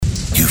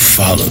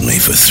followed me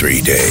for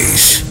 3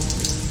 days.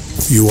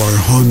 You are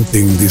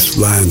haunting this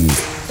land.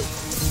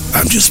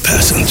 I'm just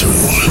passing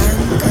through.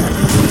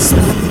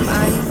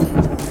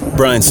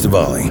 Brian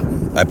Stavali.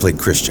 I played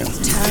Christian.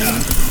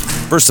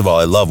 First of all,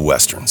 I love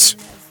Westerns.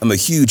 I'm a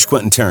huge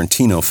Quentin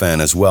Tarantino fan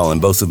as well,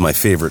 and both of my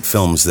favorite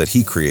films that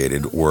he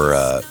created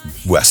were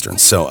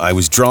Westerns. So I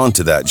was drawn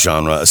to that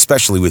genre,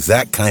 especially with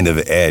that kind of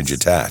edge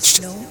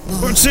attached.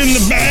 What's in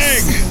the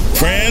bag,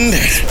 friend?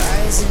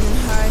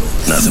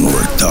 Nothing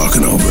worth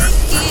talking over.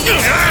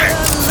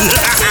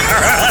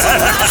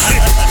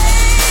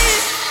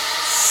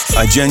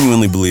 I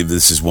genuinely believe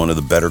this is one of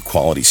the better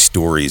quality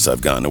stories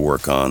I've gotten to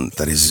work on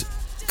that is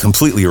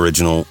completely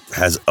original,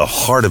 has a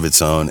heart of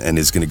its own, and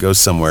is going to go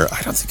somewhere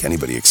I don't think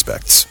anybody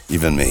expects,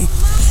 even me.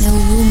 No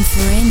room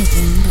for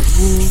anything but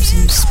wolves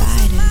and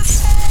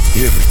spiders.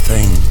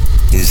 Everything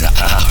is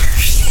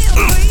ours.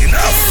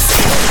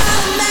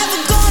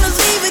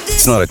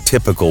 It's not a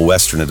typical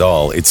Western at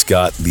all. It's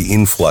got the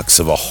influx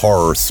of a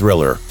horror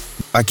thriller.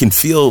 I can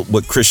feel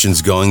what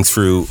Christian's going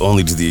through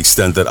only to the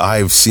extent that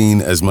I've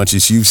seen as much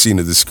as you've seen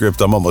of the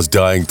script. I'm almost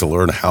dying to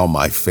learn how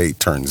my fate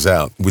turns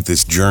out with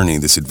this journey,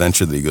 this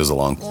adventure that he goes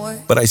along.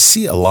 But I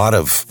see a lot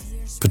of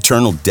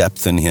paternal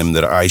depth in him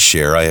that I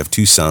share. I have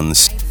 2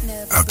 sons.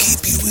 I'll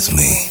keep you with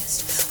me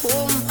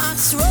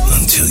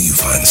until you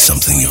find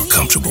something you're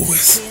comfortable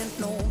with.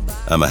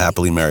 I'm a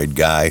happily married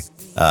guy.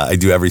 I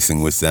do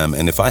everything with them.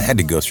 And if I had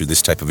to go through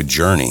this type of a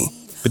journey,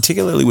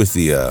 particularly with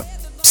the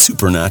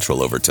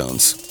supernatural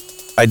overtones,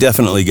 I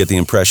definitely get the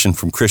impression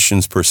from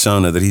Christian's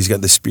persona that he's got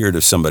the spirit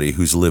of somebody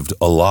who's lived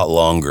a lot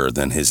longer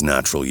than his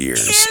natural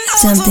years.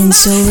 Something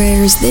so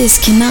rare as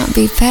this cannot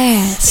be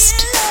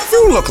passed.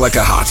 You look like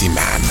a hearty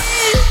man.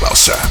 Well,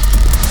 sir,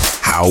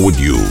 how would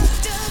you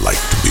like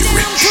to be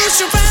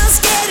rich?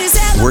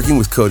 Working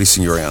with Cody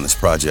Signore on this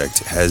project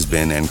has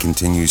been and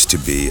continues to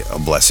be a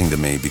blessing to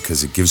me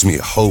because it gives me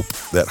hope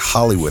that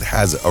Hollywood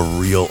has a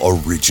real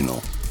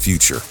original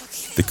future.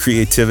 The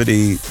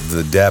creativity,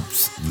 the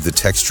depth, the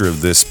texture of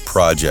this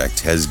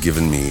project has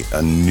given me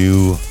a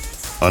new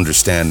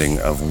understanding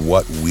of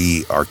what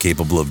we are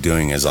capable of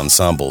doing as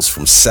ensembles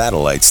from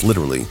satellites,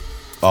 literally,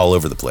 all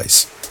over the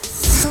place.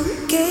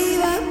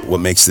 What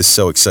makes this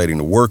so exciting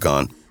to work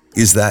on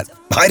is that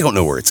I don't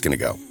know where it's going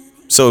to go.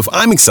 So if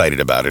I'm excited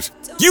about it,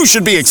 you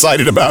should be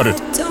excited about it.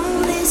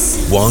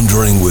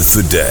 Wandering with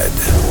the Dead,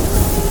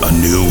 a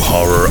new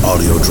horror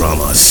audio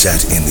drama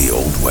set in the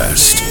Old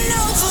West.